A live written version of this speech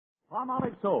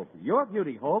Palmolive Soap, your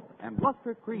beauty hope, and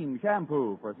Luster Cream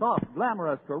Shampoo for soft,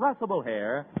 glamorous, caressable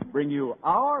hair bring you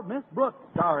Our Miss Brook,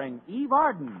 starring Eve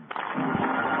Arden.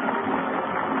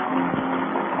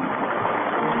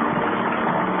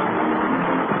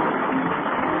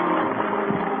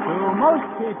 To most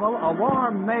people, a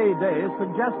warm May day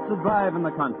suggests a drive in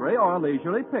the country or a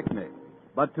leisurely picnic.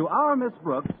 But to our Miss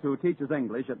Brooks, who teaches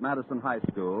English at Madison High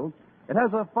School, it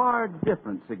has a far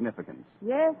different significance.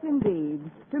 Yes, indeed.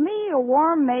 To me, a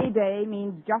warm May day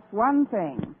means just one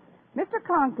thing. Mr.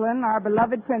 Conklin, our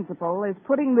beloved principal, is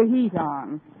putting the heat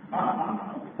on.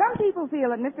 Some people feel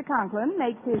that Mr. Conklin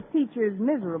makes his teachers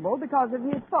miserable because of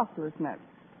his thoughtlessness.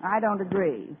 I don't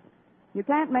agree. You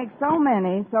can't make so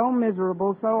many so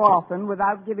miserable so often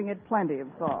without giving it plenty of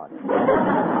thought.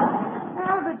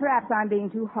 Well, but perhaps I'm being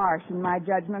too harsh in my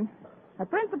judgment. A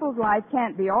principal's life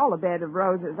can't be all a bed of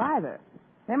roses either.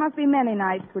 There must be many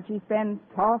nights which he spends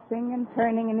tossing and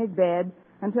turning in his bed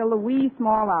until the wee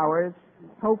small hours,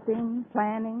 hoping,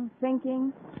 planning,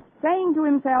 thinking, saying to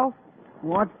himself,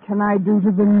 "What can I do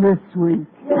to them this week?"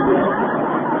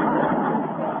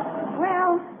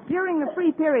 Well, during the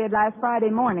free period last Friday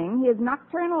morning, his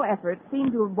nocturnal efforts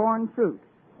seemed to have borne fruit.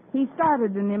 He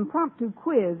started an impromptu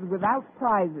quiz without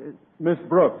prizes. Miss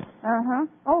Brooks. Uh-huh.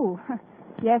 Oh,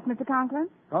 yes, Mr. Conklin?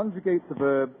 Conjugate the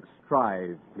verb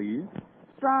strive, please.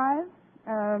 Strive,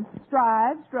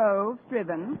 strove,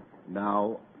 striven.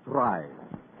 Now, thrive.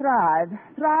 Thrive,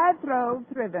 throve,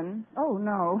 thriven. Oh,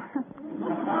 no.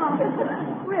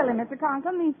 Really, Mr.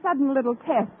 Conklin, these sudden little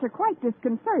tests are quite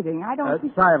disconcerting. I don't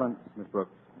see... Silence, Miss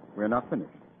Brooks. We're not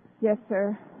finished. Yes,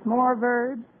 sir. More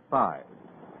verbs? 5.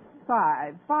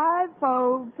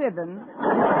 Five-fold, fiven.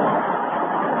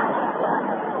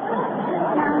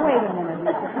 Now, wait a minute,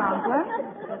 Mr. Conklin.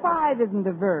 5 isn't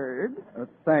a verb.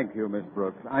 Thank you, Miss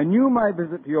Brooks. I knew my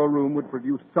visit to your room would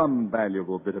produce some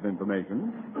valuable bit of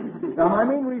information. Now, my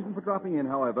main reason for dropping in,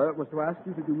 however, was to ask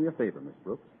you to do me a favor, Miss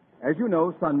Brooks. As you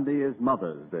know, Sunday is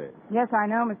Mother's Day. Yes, I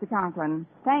know, Mr. Conklin.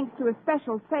 Thanks to a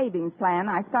special savings plan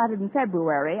I started in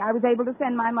February, I was able to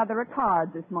send my mother a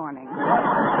card this morning.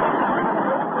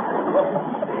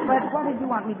 But what did you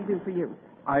want me to do for you?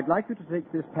 I'd like you to take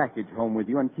this package home with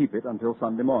you and keep it until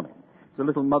Sunday morning. It's a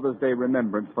little Mother's Day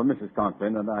remembrance for Mrs.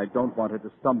 Conklin, and I don't want her to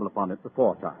stumble upon it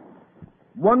before time.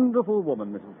 Wonderful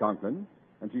woman, Mrs. Conklin,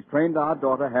 and she's trained our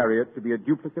daughter Harriet to be a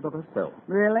duplicate of herself.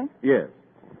 Really? Yes.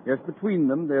 Yes, between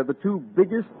them, they're the 2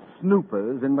 biggest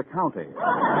snoopers in the county.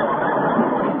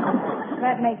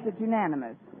 That makes it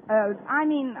unanimous.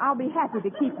 I'll be happy to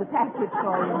keep the package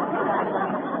for you, Mr.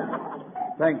 Conklin.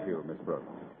 Thank you, Miss Brooks.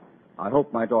 I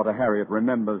hope my daughter Harriet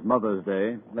remembers Mother's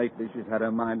Day. Lately, she's had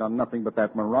her mind on nothing but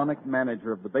that moronic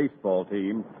manager of the baseball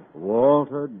team,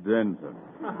 Walter Denton.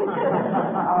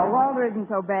 Oh, Walter isn't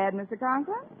so bad, Mr.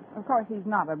 Conklin. Of course, he's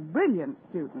not a brilliant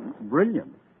student.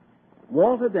 Brilliant?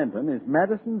 Walter Denton is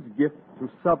Madison's gift to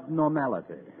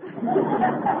subnormality.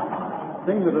 The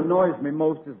thing that annoys me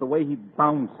most is the way he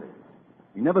bounces.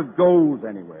 He never goes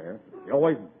anywhere. He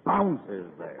always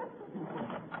bounces there.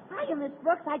 Hiya, Miss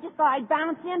Brooks. I just thought I'd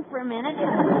bounce in for a minute.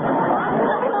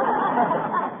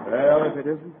 Well, if it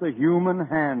isn't the human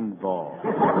handball.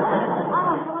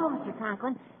 Oh, hello, Mr.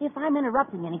 Conklin. If I'm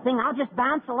interrupting anything, I'll just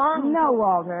bounce along. No,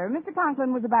 Walter. Mr.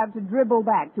 Conklin was about to dribble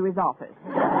back to his office.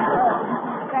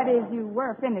 That is, you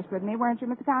were finished with me, weren't you,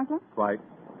 Mr. Conklin? Quite.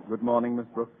 Good morning, Miss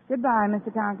Brooks. Goodbye,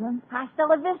 Mr. Conklin. Hasta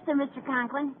la vista, Mr.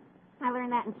 Conklin. I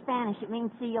learned that in Spanish. It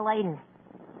means see you later.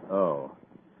 Oh.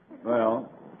 Well,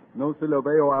 no se lo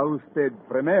veo a usted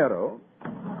primero.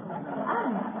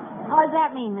 What does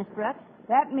that mean, Miss Brooks?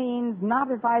 That means not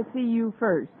if I see you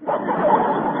first.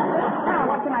 Now,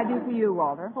 what can I do for you,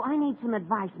 Walter? Well, I need some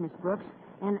advice, Miss Brooks.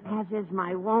 And as is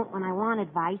my wont when I want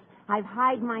advice, I've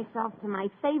hied myself to my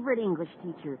favorite English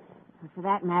teacher. Or for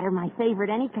that matter, my favorite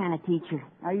any kind of teacher.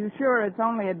 Are you sure it's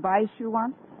only advice you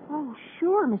want? Oh,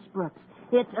 sure, Miss Brooks.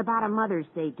 It's about a Mother's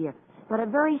Day gift, but a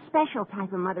very special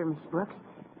type of mother, Miss Brooks.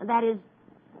 That is,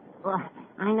 well,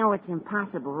 I know it's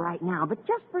impossible right now, but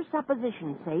just for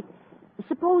supposition's sake,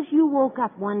 suppose you woke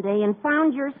up one day and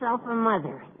found yourself a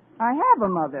mother. I have a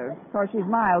mother. Of course, she's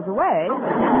miles away.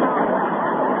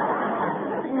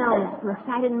 No, Miss Brooks,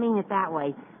 I didn't mean it that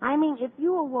way. I mean, if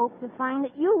you awoke to find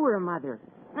that you were a mother,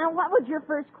 now what would your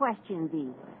first question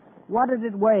be? What did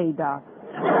it weigh, Doc?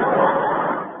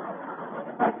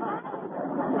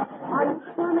 Are you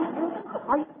sure, Miss Brooks?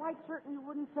 Are you quite certain you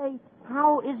wouldn't say,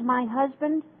 how is my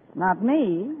husband? Not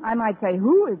me. I might say,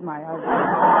 who is my husband?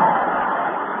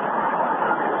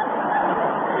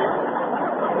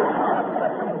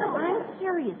 I'm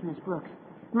serious, Miss Brooks.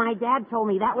 My dad told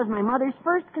me that was my mother's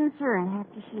first concern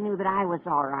after she knew that I was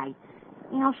all right.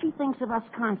 You know, she thinks of us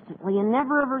constantly and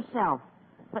never of herself.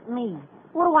 But me,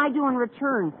 what do I do in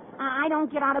return? I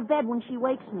don't get out of bed when she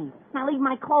wakes me. I leave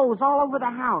my clothes all over the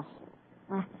house.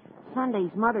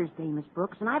 Sunday's Mother's Day, Miss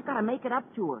Brooks, and I've got to make it up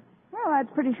to her. Well,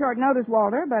 that's pretty short notice,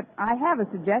 Walter, but I have a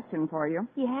suggestion for you.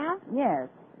 You have? Yes.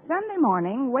 Sunday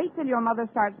morning, wait till your mother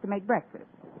starts to make breakfast.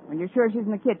 When you're sure she's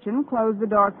in the kitchen, close the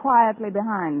door quietly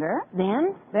behind her.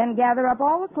 Then? Then gather up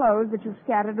all the clothes that you've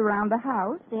scattered around the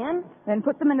house. Then? Then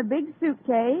put them in a big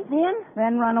suitcase. Then?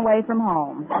 Then run away from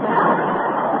home.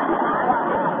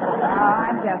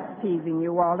 I'm just teasing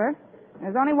you, Walter.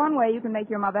 There's only one way you can make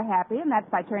your mother happy, and that's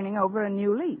by turning over a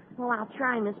new leaf. Well, I'll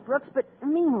try, Miss Brooks, but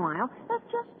meanwhile,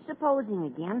 just supposing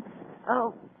again,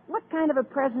 what kind of a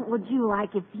present would you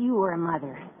like if you were a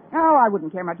mother? Oh, I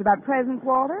wouldn't care much about presents,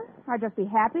 Walter. I'd just be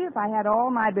happy if I had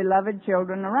all my beloved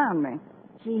children around me.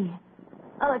 Gee.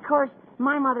 Well, of course,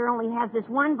 my mother only has this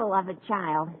one beloved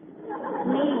child.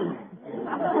 Me.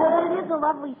 Well, it is a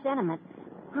lovely sentiment.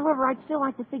 However, I'd still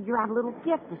like to figure out a little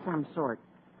gift of some sort.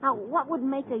 Now, what would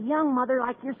make a young mother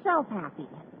like yourself happy?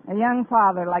 A young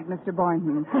father like Mr.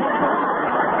 Boynton.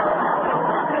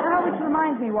 Which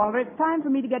reminds me, Walter, it's time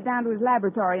for me to get down to his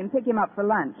laboratory and pick him up for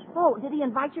lunch. Oh, did he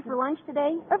invite you for lunch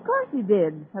today? Of course he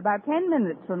did. About 10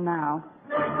 minutes from now.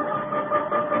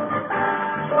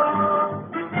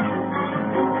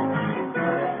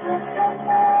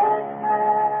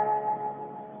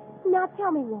 Now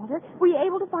tell me, Walter, were you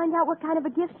able to find out what kind of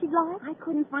a gift she'd like? I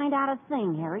couldn't find out a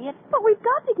thing, Harriet. But we've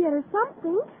got to get her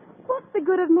something. What's the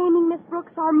good of naming Miss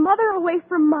Brooks our mother away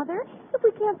from mother if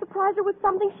we can't surprise her with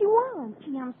something she wants?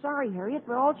 Gee, I'm sorry, Harriet,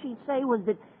 but all she'd say was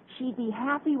that she'd be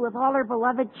happy with all her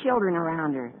beloved children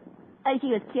around her. She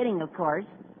was kidding, of course.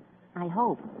 I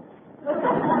hope.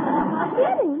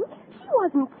 Kidding? She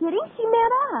wasn't kidding. She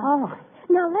meant us. Oh.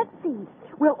 Now, let's see.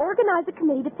 We'll organize a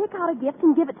committee to pick out a gift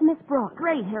and give it to Miss Brooks.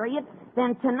 Great, Harriet.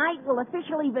 Then tonight will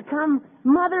officially become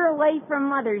Mother Away from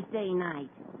Mother's Day night.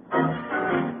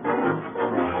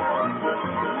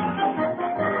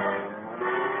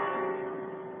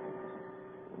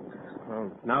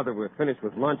 Well, now that we're finished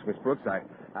with lunch, Miss Brooks,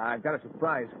 I've got a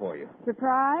surprise for you.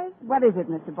 Surprise? What is it,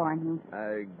 Mr. Boynton?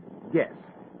 Guess.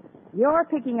 You're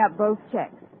picking up both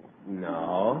checks.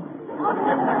 No.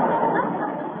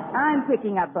 I'm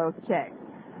picking up both checks.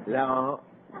 No.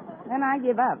 Then I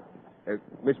give up.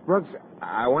 Miss Brooks,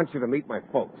 I want you to meet my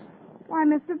folks. Why,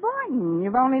 Mr. Boynton,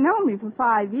 you've only known me for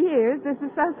 5 years. This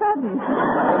is so sudden.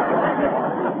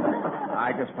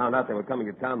 I just found out they were coming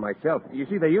to town myself. You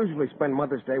see, they usually spend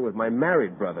Mother's Day with my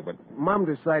married brother, but Mom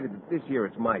decided that this year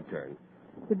it's my turn.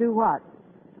 To do what?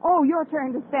 Oh, your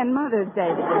turn to spend Mother's Day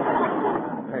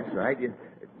together. That's right.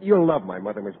 You'll love my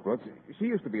mother, Miss Brooks. She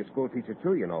used to be a school teacher,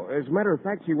 too, you know. As a matter of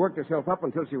fact, she worked herself up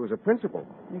until she was a principal.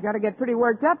 You got to get pretty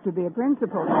worked up to be a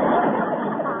principal.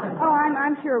 Oh,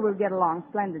 I'm sure we'll get along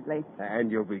splendidly. And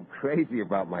you'll be crazy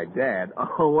about my dad.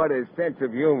 Oh, what a sense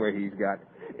of humor he's got.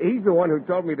 He's the one who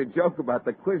told me the joke about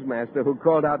the quizmaster who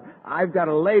called out, "I've got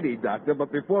a lady, doctor,"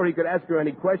 but before he could ask her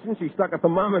any questions, she stuck a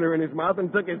thermometer in his mouth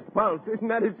and took his pulse. Isn't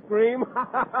that a scream?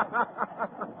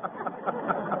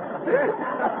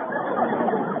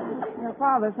 Your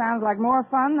father sounds like more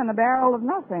fun than a barrel of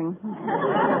nothing.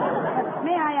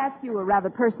 May I ask you a rather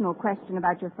personal question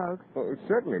about your folks? Oh,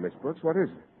 certainly, Miss Brooks. What is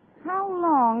it? How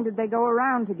long did they go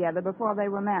around together before they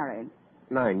were married?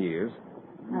 9 years.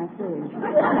 I see.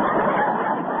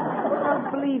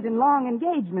 Folks believed in long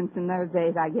engagements in those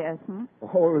days, I guess, hmm?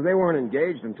 Oh, they weren't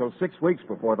engaged until 6 weeks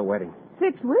before the wedding.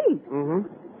 6 weeks? Mm-hmm.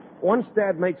 Once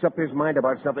Dad makes up his mind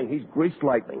about something, he's greased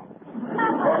lightning.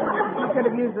 You could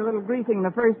have used a little greasing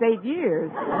the first 8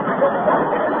 years.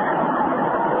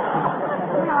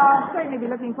 I'll certainly be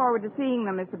looking forward to seeing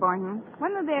them, Mr. Boynton.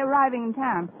 When are they arriving in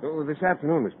town? Oh, this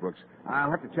afternoon, Miss Brooks.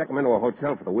 I'll have to check them into a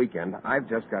hotel for the weekend. I've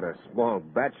just got a small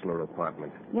bachelor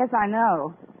apartment. Yes, I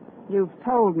know. You've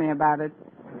told me about it.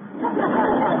 Maybe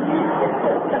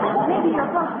your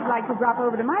folks would like to drop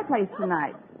over to my place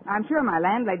tonight. I'm sure my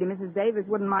landlady, Mrs. Davis,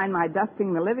 wouldn't mind my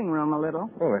dusting the living room a little.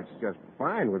 Oh, that's just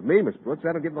fine with me, Miss Brooks.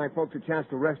 That'll give my folks a chance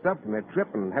to rest up from their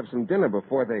trip and have some dinner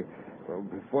before they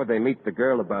meet the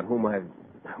girl about whom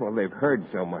they've heard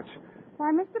so much.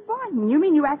 Why, Mr. Boynton, you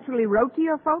mean you actually wrote to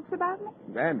your folks about me?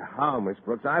 And how, Miss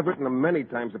Brooks? I've written them many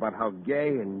times about how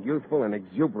gay and youthful and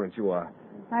exuberant you are.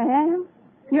 I am?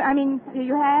 You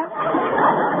have?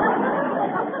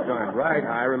 Darn right.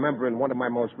 I remember in one of my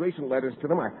most recent letters to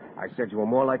them, I said you were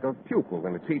more like a pupil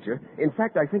than a teacher. In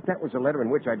fact, I think that was a letter in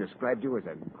which I described you as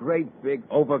a great, big,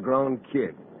 overgrown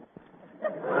kid.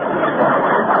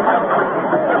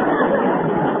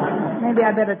 Maybe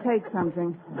I better take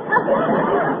something.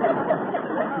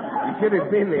 You should have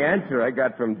seen the answer I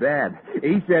got from Dad.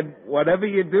 He said, whatever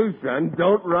you do, son,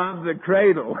 don't rob the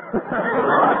cradle.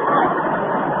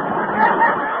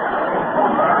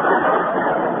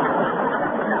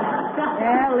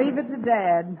 Yeah, leave it to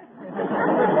Dad.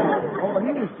 Oh,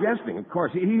 he was jesting, of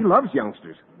course. He loves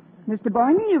youngsters. Mr.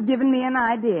 Boynton, you've given me an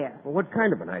idea. Well, what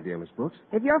kind of an idea, Miss Brooks?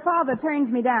 If your father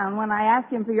turns me down when I ask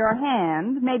him for your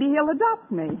hand, maybe he'll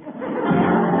adopt me.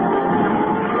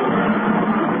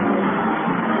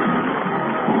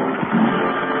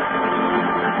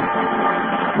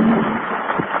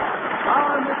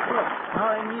 Our Miss Brooks,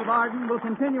 starring Eve Arden, will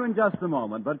continue in just a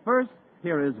moment. But first,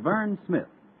 here is Vern Smith.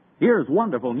 Here's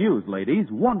wonderful news, ladies.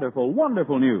 Wonderful,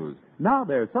 wonderful news. Now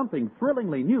there's something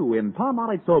thrillingly new in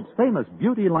Palmolive Soap's famous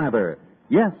Beauty Lather.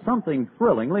 Yes, something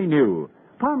thrillingly new.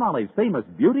 Palmolive's famous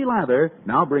Beauty Lather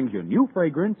now brings you new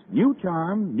fragrance, new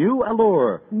charm, new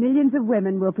allure. Millions of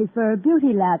women will prefer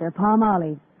Beauty Lather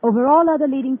Palmolive over all other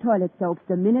leading toilet soaps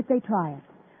the minute they try it.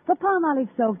 For Palmolive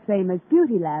Soap's famous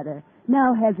Beauty Lather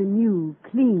now has a new,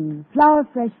 clean,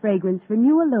 flower-fresh fragrance for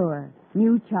new allure,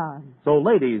 new charm. So,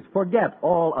 ladies, forget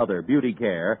all other beauty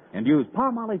care and use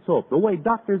Palmolive Soap the way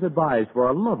doctors advise for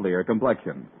a lovelier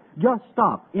complexion. Just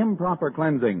stop improper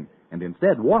cleansing and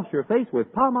instead wash your face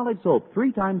with Palmolive Soap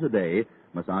 3 times a day,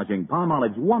 massaging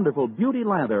Palmolive's wonderful Beauty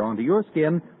Lather onto your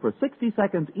skin for 60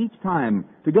 seconds each time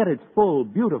to get its full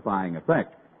beautifying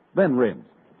effect. Then rinse.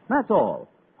 That's all.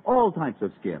 All types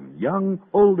of skin, young,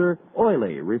 older,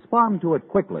 oily, respond to it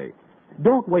quickly.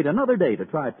 Don't wait another day to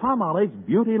try Palmolive's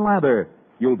Beauty Lather.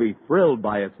 You'll be thrilled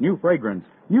by its new fragrance,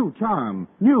 new charm,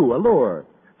 new allure.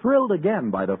 Thrilled again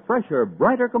by the fresher,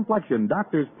 brighter complexion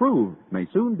doctors prove may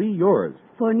soon be yours.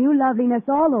 For new loveliness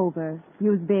all over,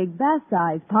 use big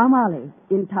bath-size Palmolive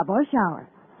in tub or shower.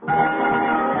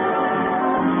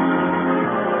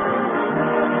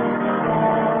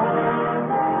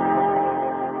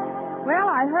 Well,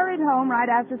 I hurried home right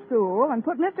after school and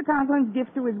put Mr. Conklin's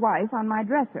gift to his wife on my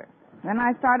dresser. Then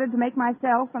I started to make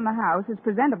myself and the house as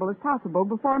presentable as possible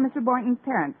before Mr. Boynton's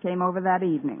parents came over that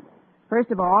evening.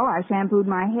 First of all, I shampooed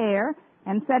my hair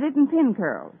and set it in pin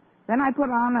curls. Then I put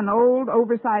on an old,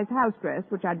 oversized house dress,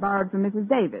 which I'd borrowed from Mrs.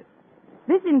 Davis.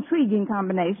 This intriguing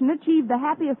combination achieved the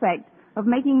happy effect of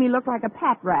making me look like a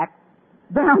pat rack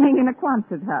drowning in a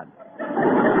Quonset hut.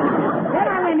 Then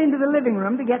I went into the living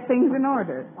room to get things in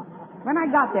order. When I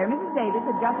got there, Mrs. Davis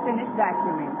had just finished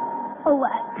vacuuming. Oh,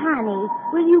 Connie,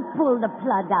 will you pull the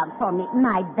plug out for me?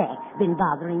 My back's been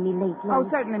bothering me lately. Oh,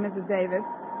 certainly, Mrs. Davis.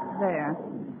 There.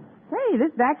 Say,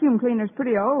 this vacuum cleaner's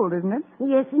pretty old, isn't it?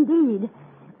 Yes, indeed.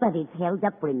 But it's held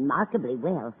up remarkably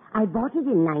well. I bought it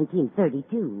in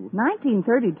 1932.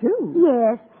 1932?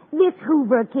 Yes. This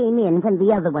Hoover came in when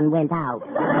the other one went out.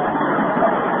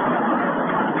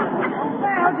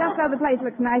 Well, just so the place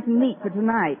looks nice and neat for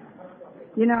tonight.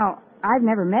 You know, I've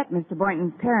never met Mr.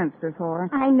 Boynton's parents before.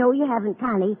 I know you haven't,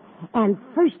 Connie. And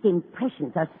first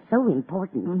impressions are so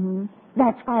important. Mm-hmm.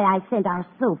 That's why I sent our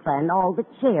sofa and all the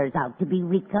chairs out to be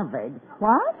recovered.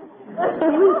 What?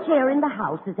 Every chair in the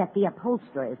house is at the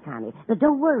upholsterer's, Connie. But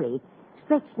don't worry.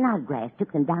 Stretch Snodgrass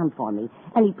took them down for me,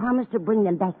 and he promised to bring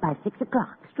them back by 6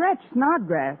 o'clock. Stretch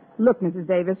Snodgrass? Look, Mrs.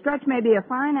 Davis, Stretch may be a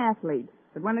fine athlete,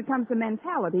 but when it comes to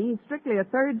mentality, he's strictly a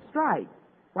third strike.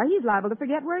 Why, he's liable to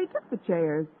forget where he took the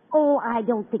chairs. Oh, I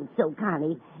don't think so,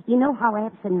 Connie. You know how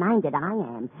absent-minded I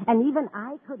am, and even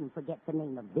I couldn't forget the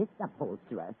name of this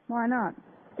upholsterer. Why not?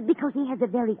 Because he has a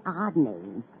very odd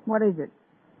name. What is it?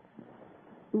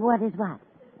 What is what?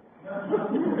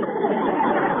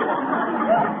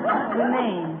 The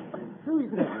name.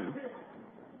 Whose name?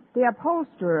 The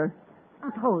upholsterer.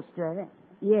 Upholsterer?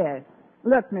 Yes.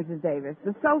 Look, Mrs. Davis,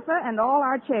 the sofa and all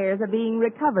our chairs are being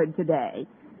recovered today.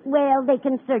 Well, they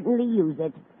can certainly use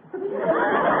it.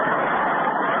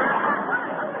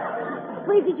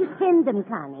 Where did you send them,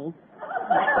 Connie?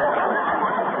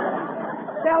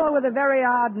 Fellow with a very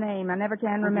odd name. I never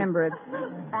can remember it.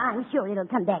 I'm sure it'll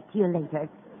come back to you later.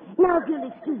 Now, if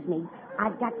you'll excuse me,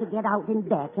 I've got to get out in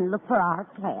back and look for our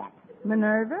cat.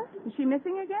 Minerva? Is she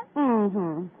missing again?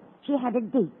 Mm-hmm. She had a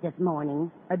date this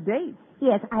morning. A date?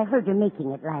 Yes, I heard her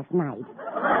making it last night.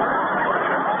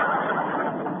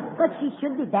 But she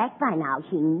should be back by now.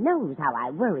 She knows how I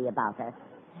worry about her.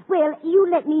 Well, you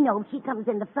let me know if she comes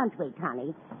in the front way,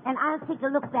 Connie, and I'll take a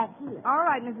look back here. All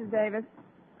right, Mrs. Davis.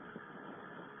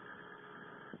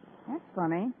 That's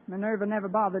funny. Minerva never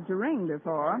bothered to ring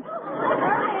before.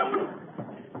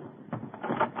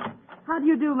 How do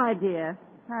you do, my dear?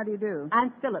 How do you do?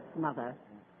 I'm Philip's mother.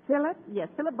 Philip? Yes,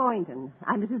 Philip Boynton.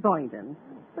 I'm Mrs. Boynton.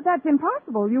 But that's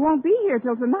impossible. You won't be here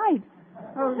till tonight.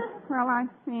 Oh, well, I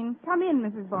mean, come in,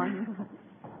 Mrs. Boynton.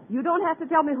 You don't have to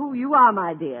tell me who you are,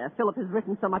 my dear. Philip has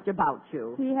written so much about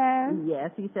you. He has? Yes,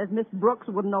 he says Miss Brooks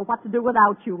wouldn't know what to do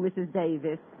without you, Mrs.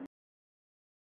 Davis.